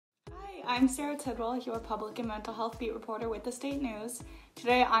I'm Sara Tidwell, your public and mental health beat reporter with the State News.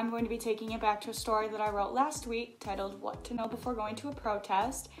 Today I'm going to be taking it back to a story that I wrote last week titled What to Know Before Going to a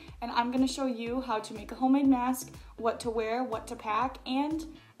Protest, and I'm going to show you how to make a homemade mask, what to wear, what to pack, and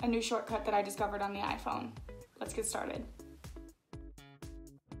a new shortcut that I discovered on the iPhone. Let's get started.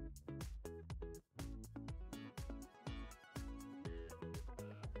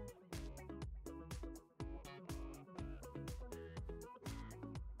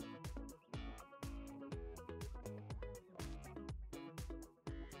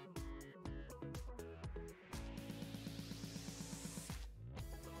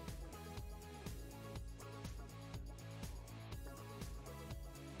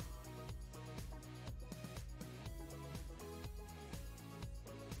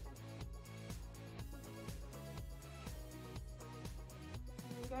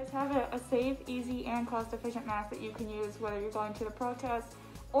 You guys have a safe, easy, and cost-efficient mask that you can use whether you're going to the protest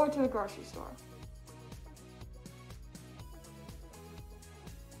or to the grocery store.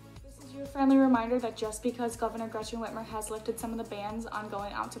 This is your friendly reminder that just because Governor Gretchen Whitmer has lifted some of the bans on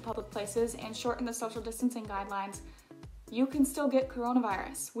going out to public places and shortened the social distancing guidelines, you can still get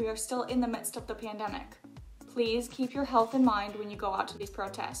coronavirus. We are still in the midst of the pandemic. Please keep your health in mind when you go out to these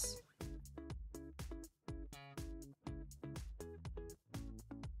protests.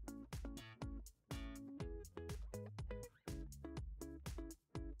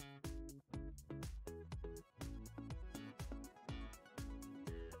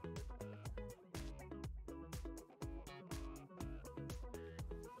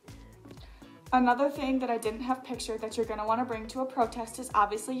 Another thing that I didn't have pictured that you're going to want to bring to a protest is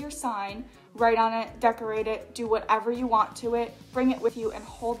obviously your sign. Write on it, decorate it, do whatever you want to it, bring it with you, and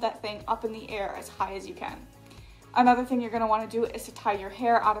hold that thing up in the air as high as you can. Another thing you're going to want to do is to tie your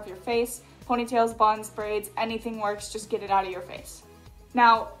hair out of your face. Ponytails, buns, braids, anything works, just get it out of your face.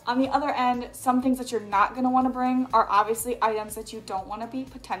 Now, on the other end, some things that you're not going to want to bring are obviously items that you don't want to be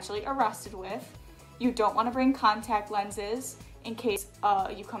potentially arrested with. You don't want to bring contact lenses in case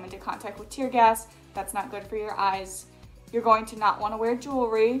you come into contact with tear gas. That's not good for your eyes. You're going to not want to wear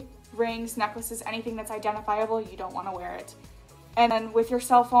jewelry, rings, necklaces, anything that's identifiable. You don't want to wear it. And then with your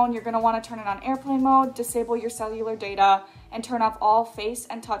cell phone, you're going to want to turn it on airplane mode, disable your cellular data, and turn off all face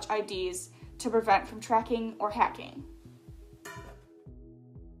and touch IDs to prevent from tracking or hacking.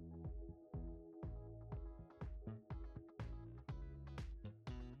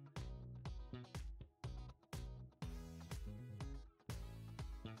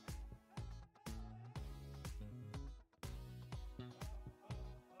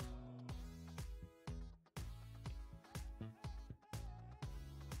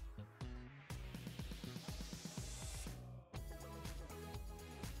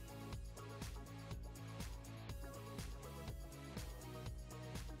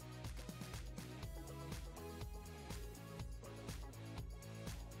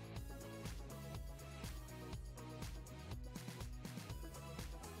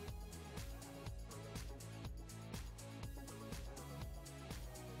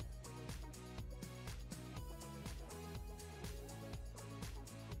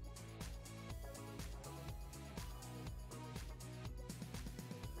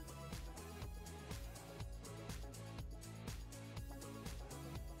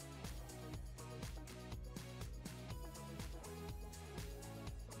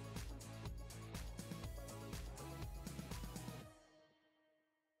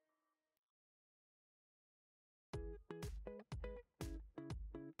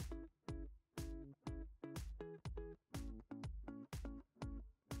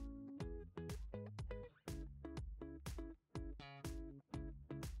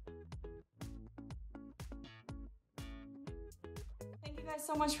 Thank you guys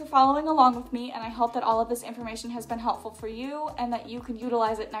so much for following along with me, and I hope that all of this information has been helpful for you and that you can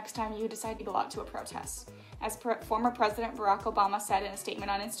utilize it next time you decide to go out to a protest. As former President Barack Obama said in a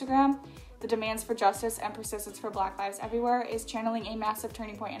statement on Instagram, the demands for justice and persistence for Black lives everywhere is channeling a massive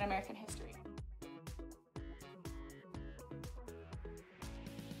turning point in American history.